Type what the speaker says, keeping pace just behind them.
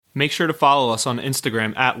Make sure to follow us on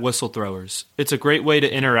Instagram at Whistlethrowers. It's a great way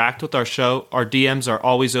to interact with our show. Our DMs are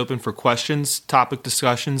always open for questions, topic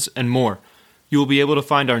discussions, and more. You will be able to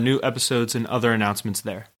find our new episodes and other announcements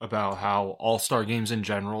there. About how all-star games in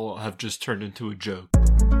general have just turned into a joke.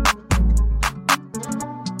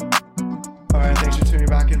 All right, thanks for tuning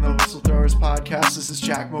back in the Whistlethrowers podcast. This is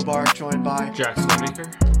Jack Mubarak, joined by Jack Stonemaker.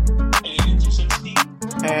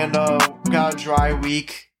 And got a dry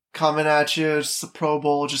week coming at you. It's the Pro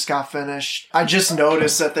Bowl just got finished. I just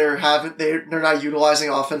noticed that they're not utilizing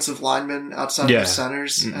offensive linemen outside of the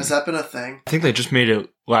centers. Mm-mm. Has that been a thing? I think they just made it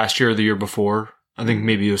last year or the year before. I think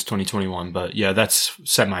maybe it was 2021, but yeah, that's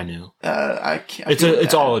semi-new.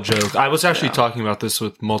 It's all a joke. I was actually talking about this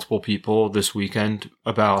with multiple people this weekend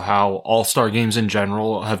about how all-star games in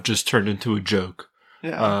general have just turned into a joke.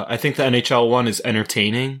 Yeah. I think the NHL one is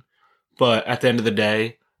entertaining, but at the end of the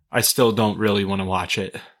day, I still don't really want to watch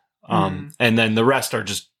it. And then the rest are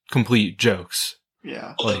just complete jokes.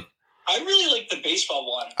 Yeah. I really like the baseball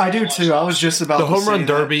one. I do too. I was just about to say the home run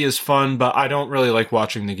derby is fun, but I don't really like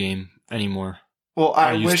watching the game anymore. Well,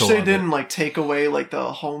 I wish they didn't take away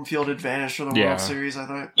the home field advantage for the World Series. I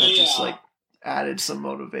thought that just added some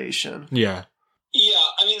motivation. Yeah. Yeah,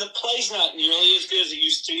 I mean the play's not nearly as good as it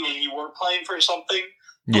used to be when you were playing for something.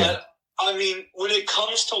 But I mean, when it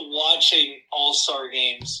comes to watching all-star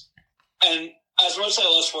games, and as much as I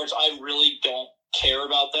love sports, I really don't care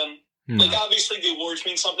about them. No. Obviously, the awards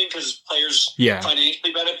mean something because players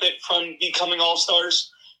financially benefit from becoming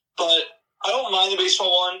all-stars. But I don't mind the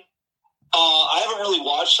baseball one. I haven't really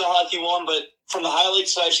watched the hockey one, but from the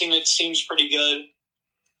highlights that I've seen, it seems pretty good.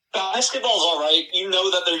 Basketball's all right. You know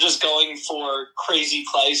that they're just going for crazy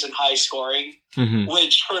plays and high scoring,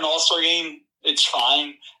 which for an all-star game, it's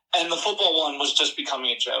fine. And the football one was just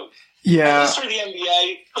becoming a joke. Yeah. For the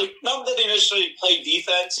NBA, not that they necessarily play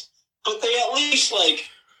defense, but they at least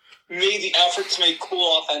made the effort to make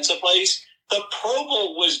cool offensive plays. The Pro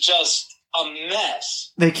Bowl was just a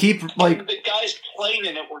mess. They keep the guys playing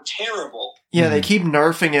in it were terrible. Yeah, they keep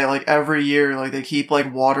nerfing it every year. They keep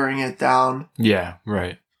watering it down. Yeah,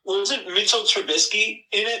 right. Was it Mitchell Trubisky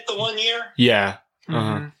in it the one year? Yeah.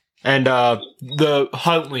 And the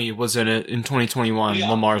Huntley was in it in 2021.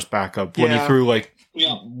 Lamar's backup when he threw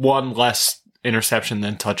one less interception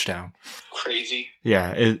than touchdown. Crazy.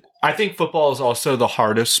 Yeah, I think football is also the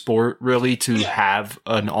hardest sport really to have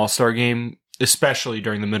an all-star game, especially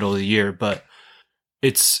during the middle of the year. But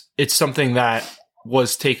it's something that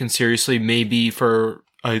was taken seriously maybe for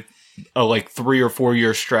a 3 or 4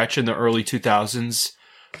 year stretch in the early 2000s,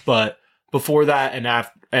 but before that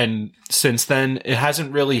and since then, it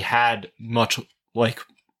hasn't really had much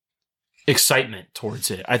excitement towards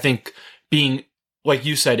it. I think being, like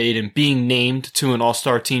you said, Aiden, being named to an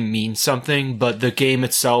all-star team means something, but the game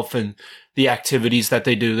itself and the activities that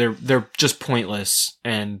they do, they're just pointless.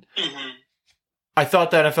 And I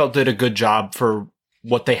thought the NFL did a good job for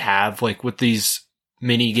what they have, with these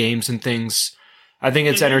mini games and things. I think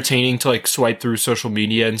it's entertaining to swipe through social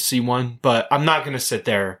media and see one, but I'm not going to sit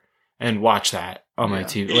there and watch that on my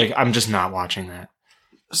TV. I'm just not watching that.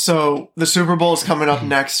 So the Super Bowl is coming up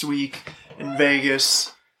next week in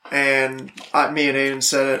Vegas, and me and Aiden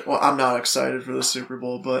said it. Well, I'm not excited for the Super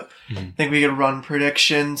Bowl, but I think we can run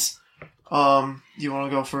predictions. You want to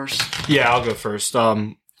go first? Yeah, I'll go first.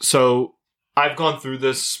 So I've gone through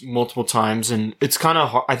this multiple times, and it's kind of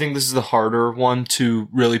hard. I think this is the harder one to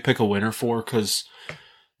really pick a winner for because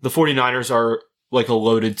the 49ers are a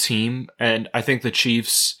loaded team, and I think the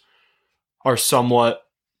Chiefs are somewhat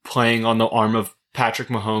playing on the arm of Patrick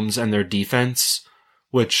Mahomes and their defense,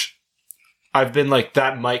 which I've been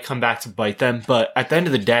that might come back to bite them. But at the end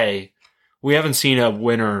of the day, we haven't seen a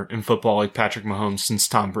winner in football like Patrick Mahomes since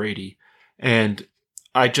Tom Brady. And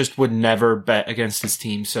I just would never bet against his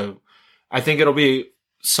team. So I think it'll be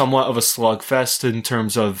somewhat of a slugfest in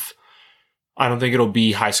terms of, I don't think it'll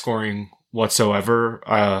be high scoring whatsoever.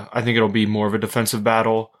 I think it'll be more of a defensive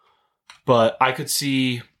battle, but I could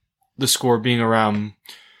see the score being around,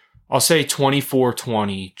 I'll say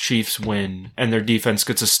 24-20, Chiefs win, and their defense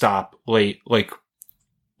gets a stop late, less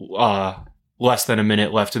than a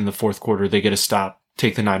minute left in the fourth quarter. They get a stop,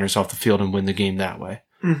 take the Niners off the field, and win the game that way.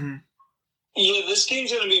 Yeah, this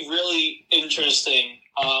game's going to be really interesting.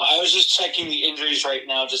 I was just checking the injuries right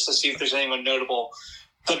now just to see if there's anyone notable.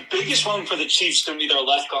 The biggest one for the Chiefs is going to be their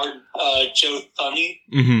left guard, Joe Thuney.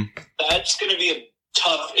 That's going to be a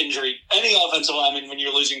tough injury. Any offensive lineman, when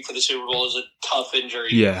you're losing for the Super Bowl, is a tough injury.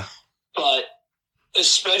 Yeah. But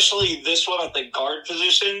especially this one at the guard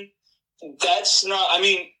position, that's not,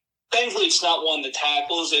 thankfully it's not one that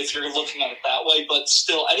tackles if you're looking at it that way, but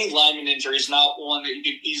still, any lineman injury is not one that you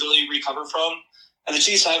can easily recover from. And the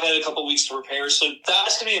Chiefs have had a couple weeks to prepare. So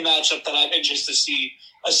that's going to be a matchup that I'm interested to see,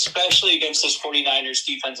 especially against this 49ers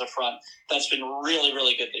defensive front that's been really,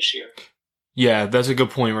 really good this year. Yeah, that's a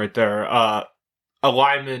good point right there.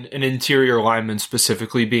 An interior lineman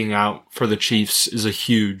specifically being out for the Chiefs is a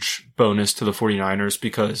huge bonus to the 49ers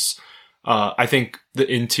because I think the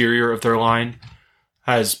interior of their line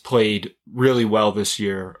has played really well this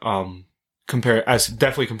year,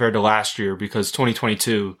 definitely compared to last year, because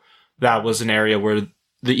 2022, that was an area where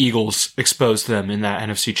the Eagles exposed them in that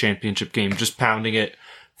NFC Championship game, just pounding it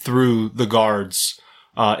through the guards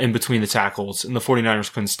in between the tackles, and the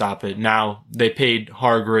 49ers couldn't stop it. Now they paid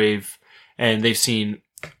Hargrave, and they've seen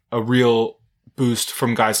a real boost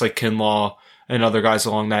from guys like Kinlaw and other guys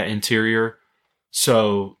along that interior.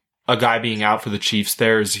 So a guy being out for the Chiefs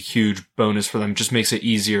there is a huge bonus for them. Just makes it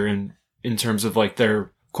easier in terms of like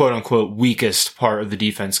their quote unquote weakest part of the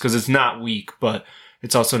defense, because it's not weak, but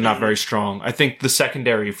it's also not very strong. I think the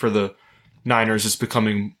secondary for the Niners is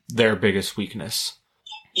becoming their biggest weakness.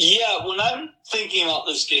 Yeah, when I'm thinking about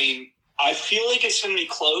this game, I feel like it's going to be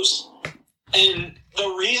close. And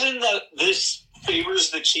the reason that this favors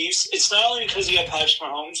the Chiefs, it's not only because you have Patrick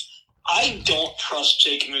Mahomes. I don't trust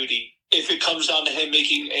Jake Moody if it comes down to him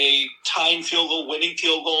making a tying field goal, winning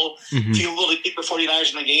field goal to keep the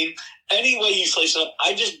 49ers in the game. Any way you slice it up,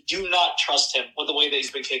 I just do not trust him with the way that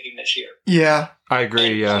he's been kicking this year. Yeah. I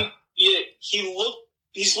agree, and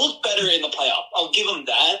he's looked better in the playoff. I'll give him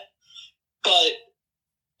that. But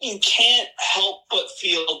you can't help but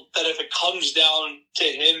feel that if it comes down to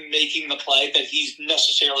him making the play, that he's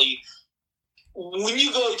necessarily, when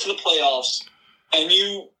you go to the playoffs and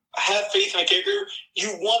you have faith in a kicker, you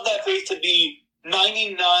want that faith to be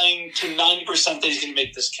 99 to 90% that he's going to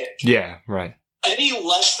make this kick. Yeah, right. Any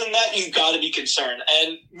less than that, you've got to be concerned.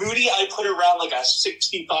 And Moody, I put around like a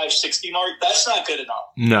 65-60 mark. That's not good enough.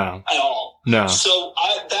 No. At all. No. So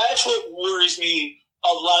that's what worries me a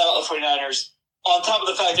lot about the 49ers. On top of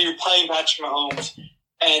the fact that you're playing Patrick Mahomes,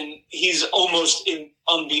 and he's almost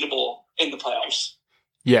unbeatable in the playoffs.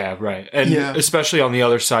 Yeah, right. And especially on the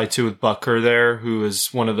other side, too, with Butker there, who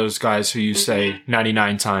is one of those guys who you say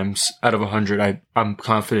 99 times out of 100, I'm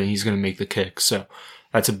confident he's going to make the kick. So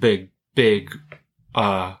that's a big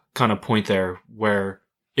kind of point there where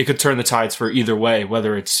it could turn the tides for either way,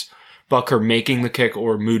 whether it's Butker making the kick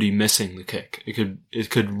or Moody missing the kick. It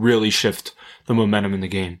could really shift the momentum in the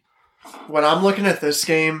game. When I'm looking at this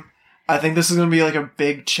game, I think this is going to be like a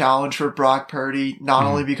big challenge for Brock Purdy, not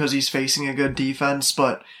only because he's facing a good defense,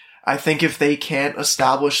 but I think if they can't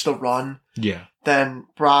establish the run, then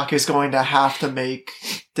Brock is going to have to make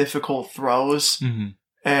difficult throws. Mm-hmm.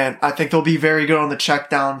 And I think they'll be very good on the check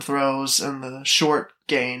down throws and the short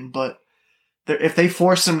gain, but if they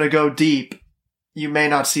force him to go deep, you may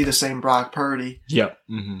not see the same Brock Purdy. Yep.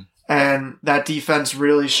 Mm-hmm. And that defense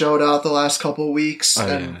really showed out the last couple of weeks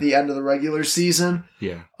and the end of the regular season.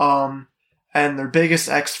 Yeah. And their biggest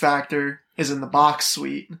X factor is in the box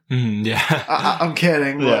suite. I'm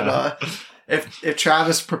kidding, but if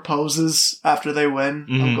Travis proposes after they win,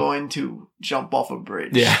 I'm going to jump off a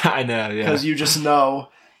bridge. Yeah, I know. Yeah, because you just know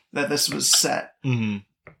that this was set.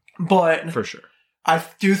 But for sure, I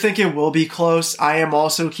do think it will be close. I am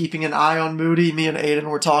also keeping an eye on Moody. Me and Aiden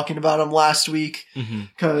were talking about him last week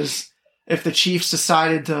because if the Chiefs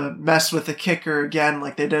decided to mess with the kicker again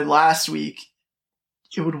like they did last week,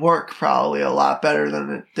 it would work probably a lot better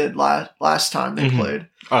than it did last time they played.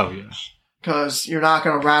 Oh, yeah. Because you're not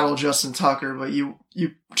going to rattle Justin Tucker, but you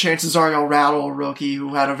chances are you'll rattle a rookie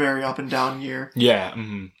who had a very up and down year. Yeah.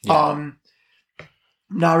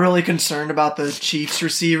 Not really concerned about the Chiefs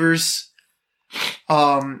receivers.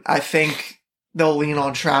 I think they'll lean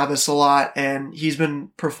on Travis a lot, and he's been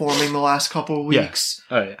performing the last couple of weeks.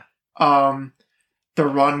 Oh, yeah. The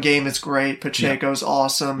run game is great. Pacheco's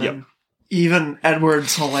awesome. And even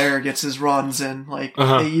Edwards-Helaire gets his runs in.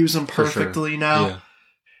 They use him perfectly now. Yeah.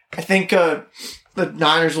 I think the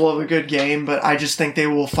Niners will have a good game, but I just think they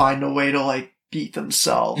will find a way to beat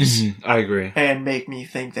themselves. I agree. And make me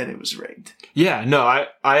think that it was rigged. Yeah, no, I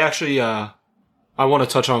actually I want to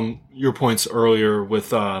touch on your points earlier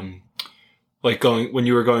with when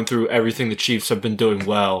you were going through everything the Chiefs have been doing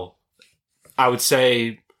well. I would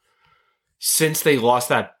say since they lost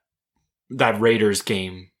that Raiders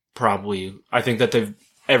game, probably I think that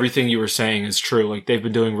everything you were saying is true. They've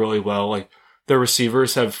been doing really well. Their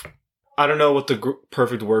receivers have, I don't know what the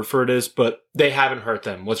perfect word for it is, but they haven't hurt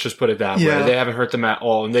them. Let's just put it that way. They haven't hurt them at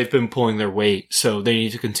all, and they've been pulling their weight, so they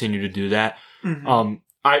need to continue to do that.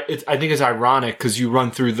 I think it's ironic because you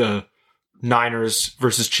run through the Niners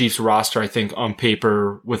versus Chiefs roster. I think on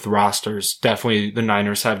paper with rosters, definitely the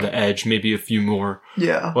Niners have the edge, maybe a few more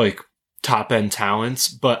top-end talents.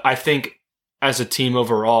 But I think as a team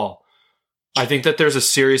overall, I think that there's a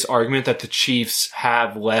serious argument that the Chiefs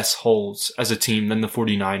have less holes as a team than the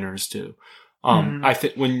 49ers do. I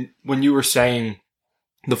think when you were saying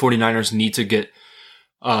the 49ers need to get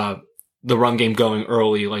the run game going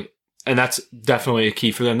early, like, and that's definitely a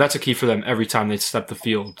key for them. That's a key for them every time they step the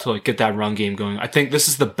field to like get that run game going. I think this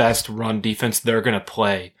is the best run defense they're going to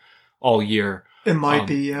play all year. It might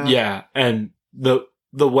be, yeah. Yeah, and the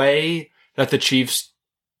way that the Chiefs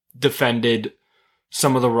defended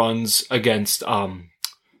some of the runs against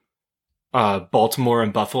Baltimore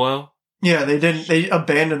and Buffalo. Yeah, they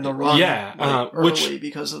abandoned the run early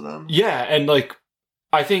because of them. Yeah, and like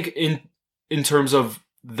I think in terms of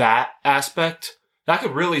that aspect, that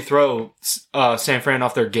could really throw San Fran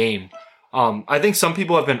off their game. I think some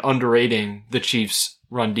people have been underrating the Chiefs'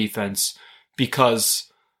 run defense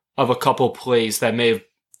because of a couple plays that may have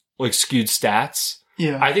like skewed stats.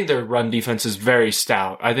 Yeah, I think their run defense is very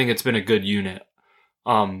stout. I think it's been a good unit.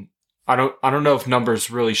 I don't know if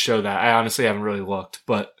numbers really show that. I honestly haven't really looked,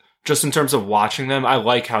 but just in terms of watching them, I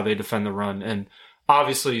like how they defend the run, and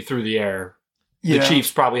obviously through the air. The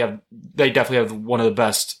Chiefs definitely have one of the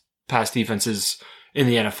best pass defenses in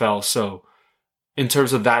the NFL. So in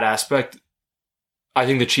terms of that aspect, I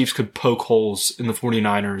think the Chiefs could poke holes in the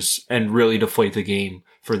 49ers and really deflate the game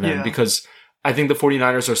for them because I think the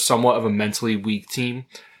 49ers are somewhat of a mentally weak team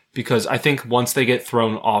because I think once they get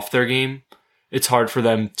thrown off their game, it's hard for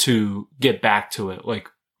them to get back to it. Like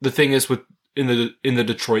the thing is in the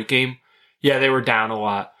Detroit game, they were down a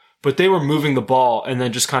lot. But they were moving the ball and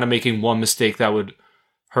then just kind of making one mistake that would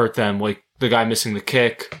hurt them, like the guy missing the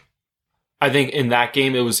kick. I think in that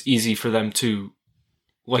game, it was easy for them to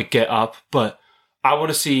like get up, but I want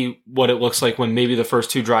to see what it looks like when maybe the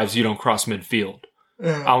first two drives you don't cross midfield.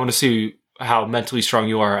 Yeah. I want to see how mentally strong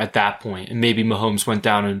you are at that point. And maybe Mahomes went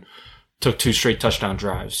down and took 2 straight touchdown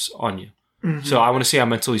drives on you. Mm-hmm. So I want to see how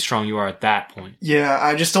mentally strong you are at that point. Yeah,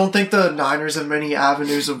 I just don't think the Niners have many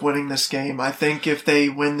avenues of winning this game. I think if they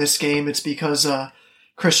win this game, it's because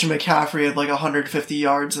Christian McCaffrey had like 150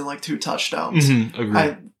 yards and like 2 touchdowns. Mm-hmm,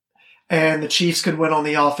 agreed. And the Chiefs could win on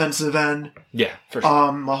the offensive end. Yeah, for sure.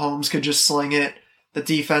 Mahomes could just sling it. The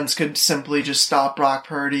defense could simply just stop Brock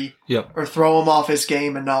Purdy. Yep. Or throw him off his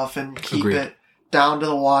game enough and keep it down to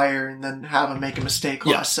the wire and then have him make a mistake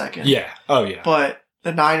last second. Yeah. Oh, yeah. But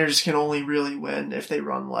the Niners can only really win if they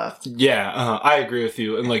run left. Yeah, I agree with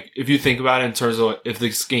you. And like, if you think about it in terms of if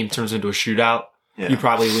this game turns into a shootout, you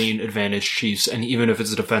probably lean advantage Chiefs. And even if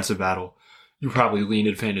it's a defensive battle, you probably lean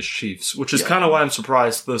advantage Chiefs, which is kind of why I'm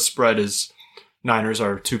surprised the spread is Niners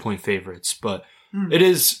are 2-point favorites. But it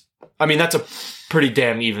is, I mean, that's a pretty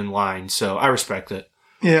damn even line. So I respect it.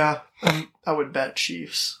 Yeah, I would bet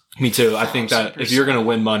Chiefs. Me too. I think that if you're going to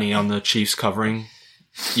win money on the Chiefs covering,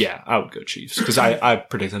 I would go Chiefs because I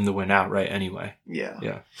predict them to win outright anyway. Yeah.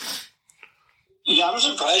 Yeah, I'm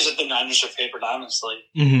surprised that the Niners are favored, honestly.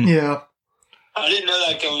 Mm-hmm. Yeah. I didn't know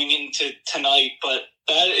that going into tonight, but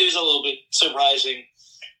that is a little bit surprising.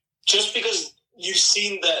 Just because you've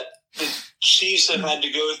seen that the Chiefs have had to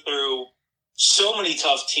go through so many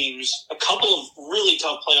tough teams, a couple of really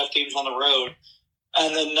tough playoff games on the road,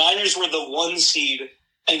 and the Niners were the 1 seed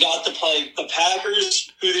and got to play the Packers,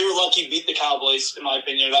 who they were lucky beat the Cowboys, in my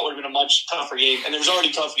opinion. That would have been a much tougher game. And it was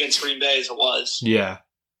already tough against Green Bay as it was. Yeah.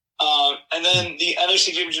 And then the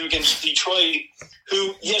NFC Championship against Detroit,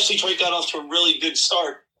 who, yes, Detroit got off to a really good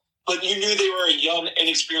start, but you knew they were a young,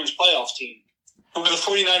 inexperienced playoff team. But the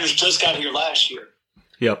 49ers just got here last year.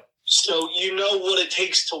 Yep. So you know what it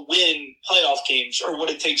takes to win playoff games or what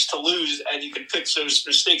it takes to lose, and you can fix those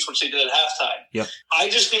mistakes, which they did at halftime. Yep. I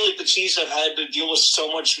just feel like the Chiefs have had to deal with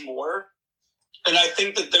so much more, and I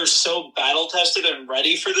think that they're so battle-tested and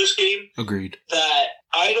ready for this game. Agreed. That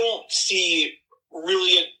I don't see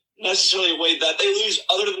really necessarily a way that they lose,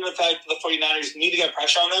 other than the fact that the 49ers need to get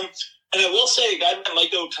pressure on them. And I will say a guy that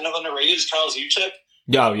might go kind of underrated is Kyle Juszczyk.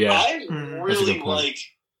 Oh, yeah. I really like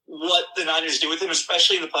what the Niners do with him,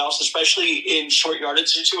 especially in the playoffs, especially in short yardage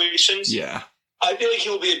situations. Yeah. I feel like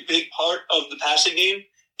he'll be a big part of the passing game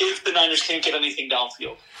if the Niners can't get anything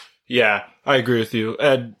downfield. Yeah, I agree with you.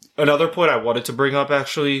 And another point I wanted to bring up,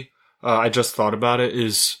 actually, I just thought about it,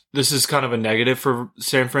 is this is kind of a negative for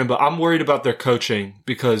San Fran, but I'm worried about their coaching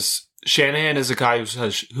because Shanahan is a guy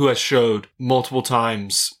who has showed multiple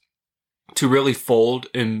times to really fold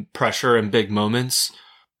in pressure in big moments.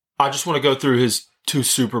 I just want to go through his 2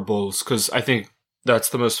 Super Bowls because I think that's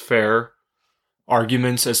the most fair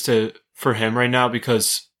arguments for him right now,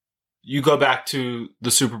 because you go back to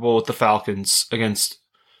the Super Bowl with the Falcons against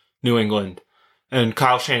New England and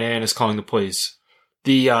Kyle Shanahan is calling the plays.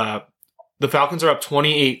 The The Falcons are up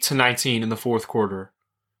 28-19 in the fourth quarter.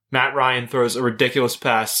 Matt Ryan throws a ridiculous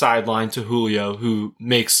pass sideline to Julio, who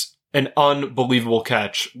makes an unbelievable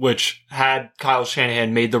catch, which had Kyle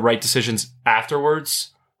Shanahan made the right decisions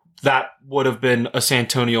afterwards, that would have been a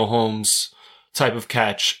Santonio Holmes type of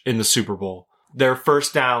catch in the Super Bowl. Their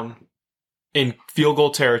first down in field goal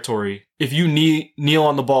territory. If you kneel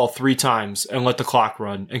on the ball 3 times and let the clock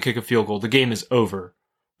run and kick a field goal, the game is over.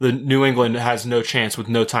 The New England has no chance with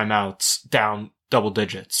no timeouts, down double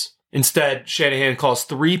digits. Instead, Shanahan calls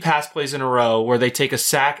 3 pass plays in a row where they take a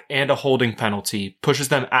sack and a holding penalty, pushes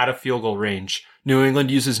them out of field goal range. New England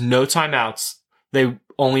uses no timeouts. They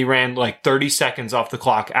only ran like 30 seconds off the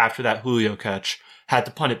clock after that Julio catch, had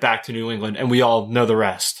to punt it back to New England, and we all know the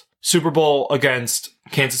rest. Super Bowl against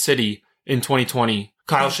Kansas City in 2020.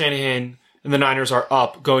 Kyle Shanahan and the Niners are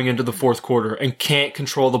up going into the fourth quarter and can't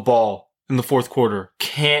control the ball in the fourth quarter,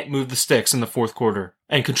 can't move the sticks in the fourth quarter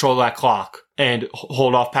and control that clock and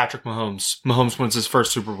hold off Patrick Mahomes. Mahomes wins his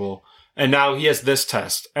first Super Bowl. And now he has this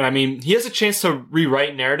test. And I mean, he has a chance to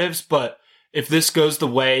rewrite narratives, but if this goes the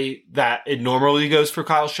way that it normally goes for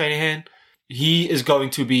Kyle Shanahan, he is going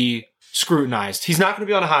to be scrutinized. He's not going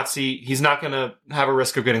to be on a hot seat. He's not going to have a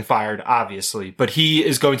risk of getting fired, obviously, but he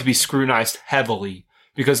is going to be scrutinized heavily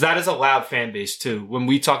because that is a loud fan base too. When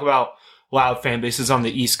we talk about loud fan bases on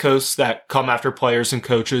the East Coast that come after players and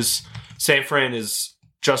coaches, San Fran is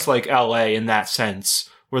just like LA in that sense,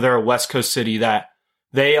 where they're a West Coast city that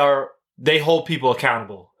they hold people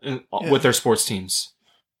accountable with their sports teams.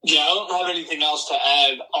 Yeah, I don't have anything else to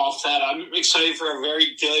add off that. I'm excited for a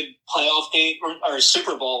very good playoff game or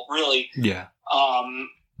Super Bowl, really. Yeah. I'm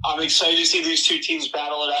excited to see these two teams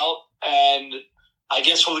battle it out, and I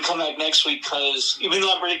guess we'll come back next week because even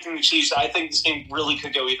though I'm predicting the Chiefs, I think this game really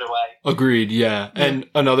could go either way. Agreed, yeah. And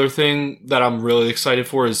another thing that I'm really excited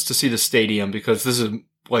for is to see the stadium because this is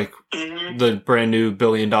like the brand new $1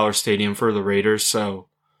 billion stadium for the Raiders, so...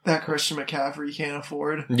 That Christian McCaffrey can't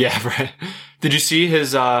afford. Yeah, right. Did you see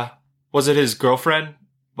his, was it his girlfriend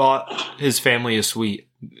bought his family a suite?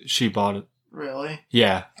 She bought it. Really?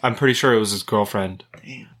 Yeah. I'm pretty sure it was his girlfriend.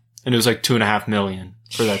 Damn. And it was like $2.5 million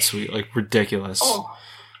for that suite. Like, ridiculous. Oh.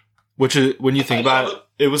 Which is, when you think about it,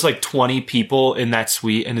 it was like 20 people in that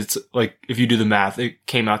suite. And it's like, if you do the math, it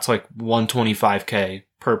came out to like $125K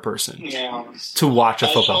per person. Yeah. To watch a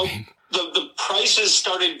football game. The prices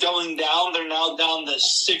started going down. They're now down to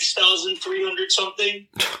 6,300 something,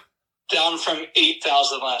 down from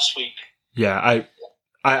 8,000 last week. Yeah,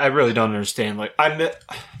 I really don't understand. Like, I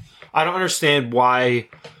don't understand why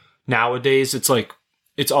nowadays it's like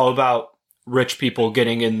it's all about rich people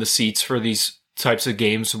getting in the seats for these types of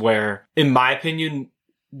games. Where, in my opinion,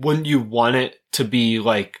 wouldn't you want it to be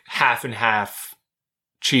like half and half?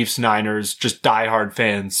 Chiefs, Niners, just diehard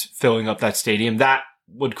fans filling up that stadium. That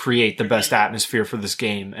would create the best atmosphere for this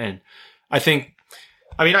game. And I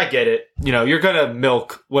get it. You know, you're going to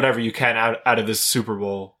milk whatever you can out of this Super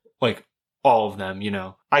Bowl, like all of them, you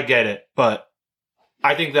know. I get it. But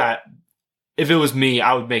I think that if it was me,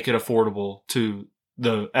 I would make it affordable to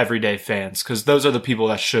the everyday fans because those are the people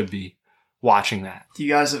that should be watching that. Do you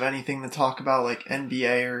guys have anything to talk about, like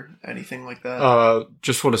NBA or anything like that?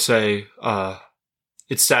 Just want to say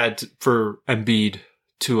it's sad for Embiid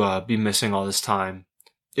to be missing all this time.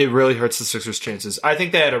 It really hurts the Sixers' chances. I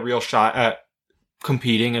think they had a real shot at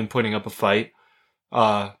competing and putting up a fight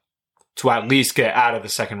to at least get out of the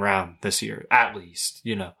second round this year, at least,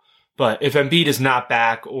 you know. But if Embiid is not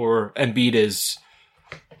back or Embiid is,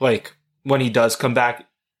 like, when he does come back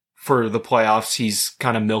for the playoffs, he's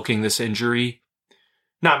kind of milking this injury.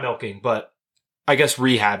 Not milking, but I guess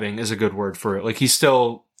rehabbing is a good word for it. Like, he's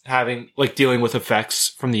still dealing with effects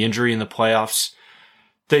from the injury in the playoffs.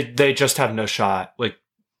 They just have no shot. Like,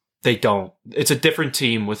 they don't. It's a different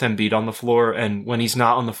team with Embiid on the floor, and when he's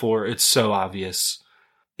not on the floor, it's so obvious.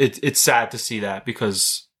 It's sad to see that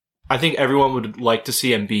because I think everyone would like to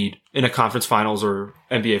see Embiid in a conference finals or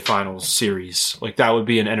NBA finals series. Like, that would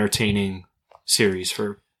be an entertaining series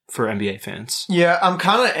for NBA fans. Yeah, I'm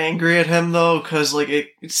kind of angry at him, though, because like it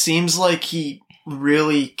seems like he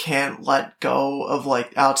really can't let go of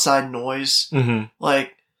like outside noise. Mm-hmm.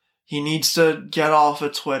 Like, he needs to get off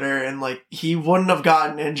of Twitter, and like he wouldn't have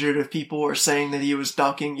gotten injured if people were saying that he was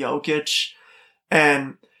ducking Jokic,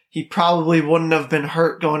 and he probably wouldn't have been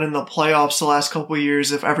hurt going in the playoffs the last couple of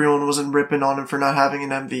years if everyone wasn't ripping on him for not having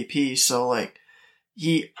an MVP. So like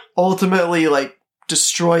he ultimately like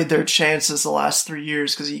destroyed their chances the last 3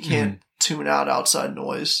 years because he can't tune out outside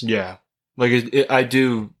noise. Yeah, like I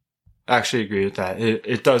do actually agree with that.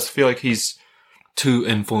 It does feel like he's too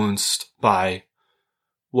influenced by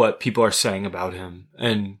what people are saying about him.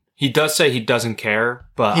 And He does say he doesn't care,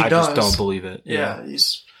 but I just don't believe it. Yeah,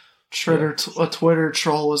 he's a Twitter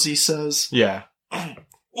troll, as he says. Yeah.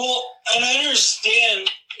 Well, and I understand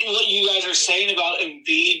what you guys are saying about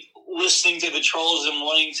Embiid listening to the trolls and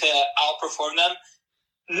wanting to outperform them.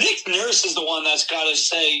 Nick Nurse is the one that's got to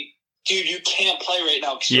say, dude, you can't play right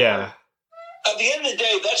now. Yeah. At the end of the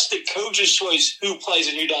day, that's the coach's choice who plays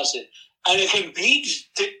and who doesn't. And if Embiid's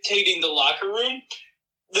dictating the locker room,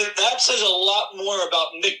 then that says a lot more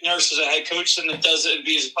about Nick Nurse as a head coach than it does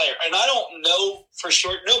Embiid as a player. And I don't know for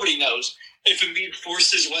sure, nobody knows, if Embiid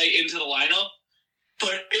forced his way into the lineup.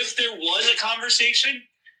 But if there was a conversation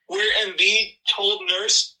where Embiid told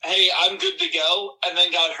Nurse, hey, I'm good to go, and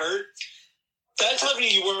then got hurt, that's how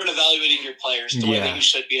you weren't evaluating your players the way that you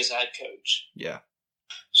should be as a head coach. Yeah.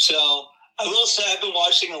 So I will say I've been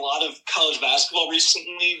watching a lot of college basketball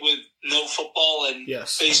recently with no football and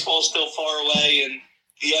baseball still far away and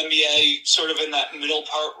the NBA sort of in that middle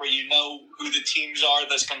part where you know who the teams are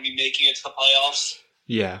that's going to be making it to the playoffs.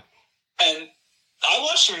 Yeah. And I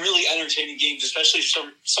watched some really entertaining games, especially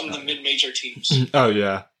some of the mid-major teams. Oh,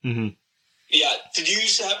 yeah. Mm-hmm. Yeah. Did you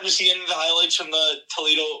happen to see any of the highlights from the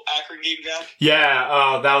Toledo-Akron game, Jack?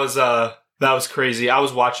 Yeah, that was crazy. I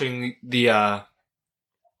was watching the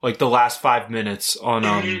last 5 minutes on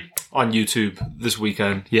YouTube this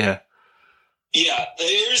weekend. Yeah. Yeah,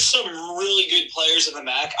 there's some really good players in the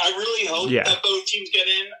MAC. I really hope that both teams get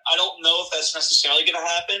in. I don't know if that's necessarily going to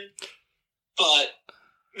happen, but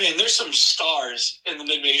man, there's some stars in the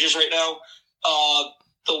mid-majors right now.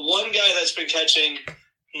 The one guy that's been catching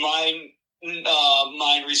mine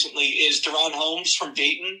recently is Deron Holmes from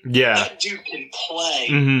Dayton. Yeah. That dude can play.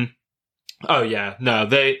 Mm-hmm. Oh, yeah. No,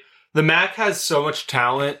 the MAC has so much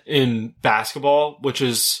talent in basketball, which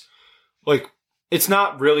is, like, it's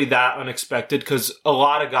not really that unexpected because a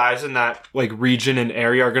lot of guys in that, like, region and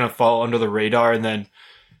area are going to fall under the radar, and then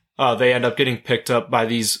they end up getting picked up by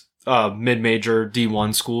these mid-major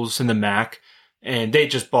D1 schools in the MAC, and they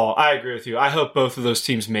just ball. I agree with you. I hope both of those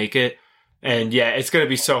teams make it. And yeah, it's going to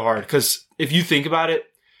be so hard because if you think about it,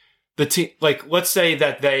 the team, like, let's say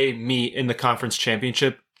that they meet in the conference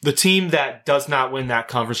championship, the team that does not win that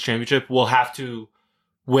conference championship will have to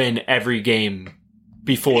win every game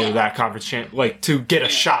before that conference to get a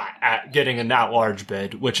shot at getting an at-large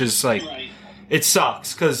bid, which is like, it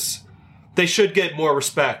sucks because they should get more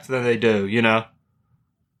respect than they do, you know?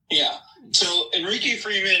 Yeah. So Enrique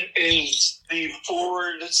Freeman is the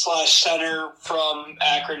forward/center from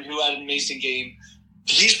Akron who had an amazing game.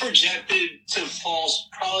 He's projected to fall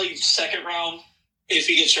probably second round if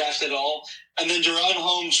he gets drafted at all. And then Deron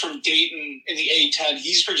Holmes from Dayton in the A-10,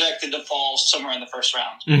 he's projected to fall somewhere in the first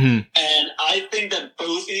round. Mm-hmm. And I think that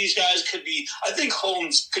both of these guys could be – I think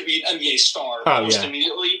Holmes could be an NBA star almost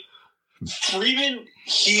immediately. Freeman's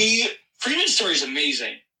story is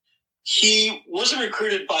amazing. He wasn't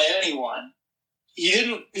recruited by anyone.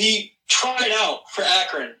 He tried out for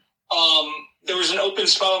Akron. There was an open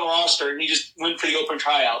spot on the roster, and he just went for the open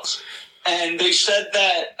tryouts. And they said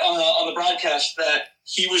that on the broadcast that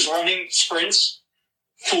he was running sprints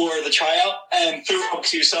for the tryout and threw up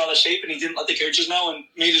because he was still out of shape, and he didn't let the coaches know and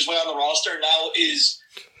made his way on the roster. Now is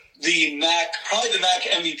probably the MAC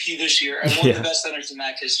MVP this year and one of the best centers in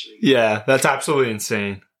MAC history. Yeah, that's absolutely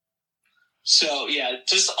insane. So, yeah,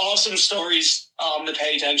 just awesome stories to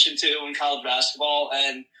pay attention to in college basketball.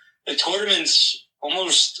 And the tournament's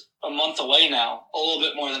almost a month away now, a little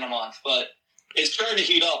bit more than a month, but it's starting to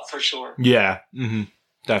heat up for sure. Yeah,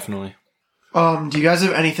 definitely. Do you guys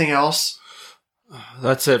have anything else?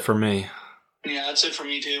 That's it for me. Yeah, that's it for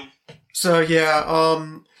me too. So, yeah,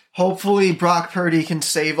 hopefully Brock Purdy can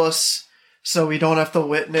save us so we don't have to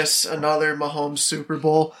witness another Mahomes Super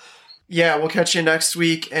Bowl. Yeah, we'll catch you next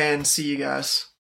week and see you guys.